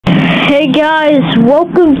Hey guys,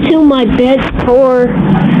 welcome to my bed tour,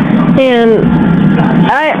 and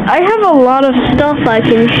I have a lot of stuff I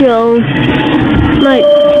can show. Like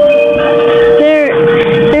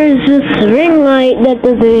there's this ring light that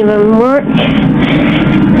doesn't even work.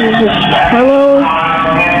 There's this pillow.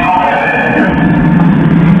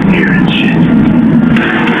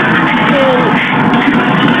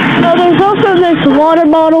 And there's also this water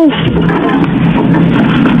bottle.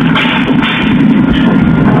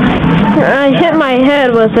 I hit my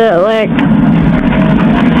head with it, like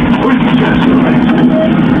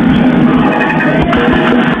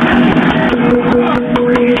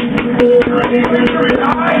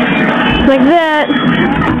that.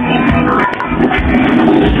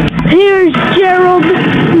 Here's Gerald,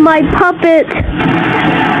 my puppet.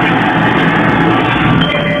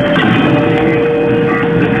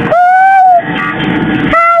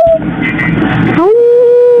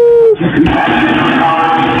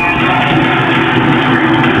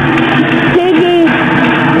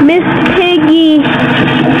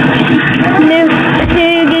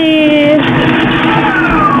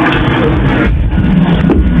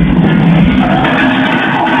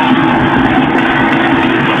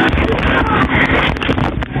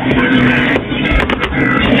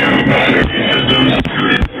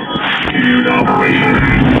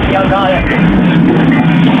 Y'all got it.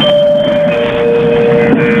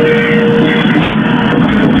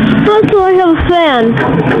 Also, I have a fan.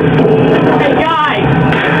 Hey, guys!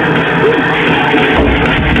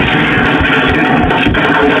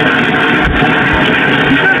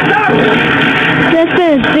 That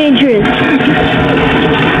fan is dangerous.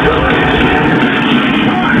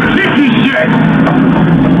 This is shit!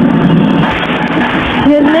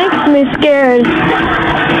 It makes me scared.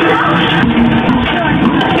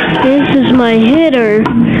 This is my hitter.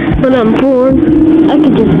 When I'm bored, I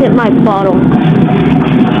can just hit my bottle.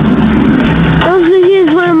 Also,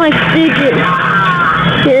 here's one of my stickers.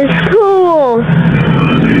 It's cool.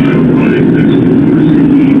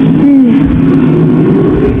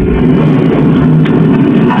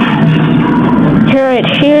 Alright,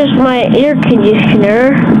 here's my air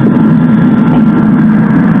conditioner.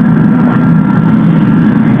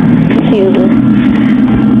 Excuse me.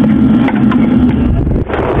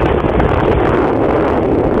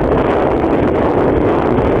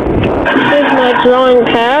 Drawing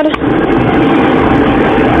pad.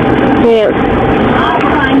 Yeah.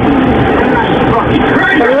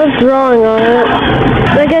 I love drawing on it.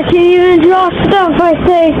 Like I can even draw stuff I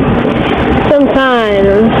say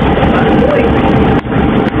sometimes.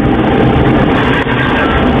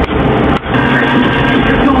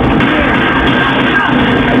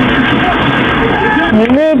 A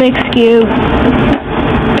Rubik's Cube.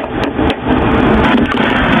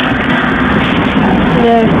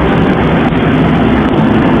 There.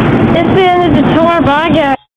 It's the end of the tour. Bye, guys.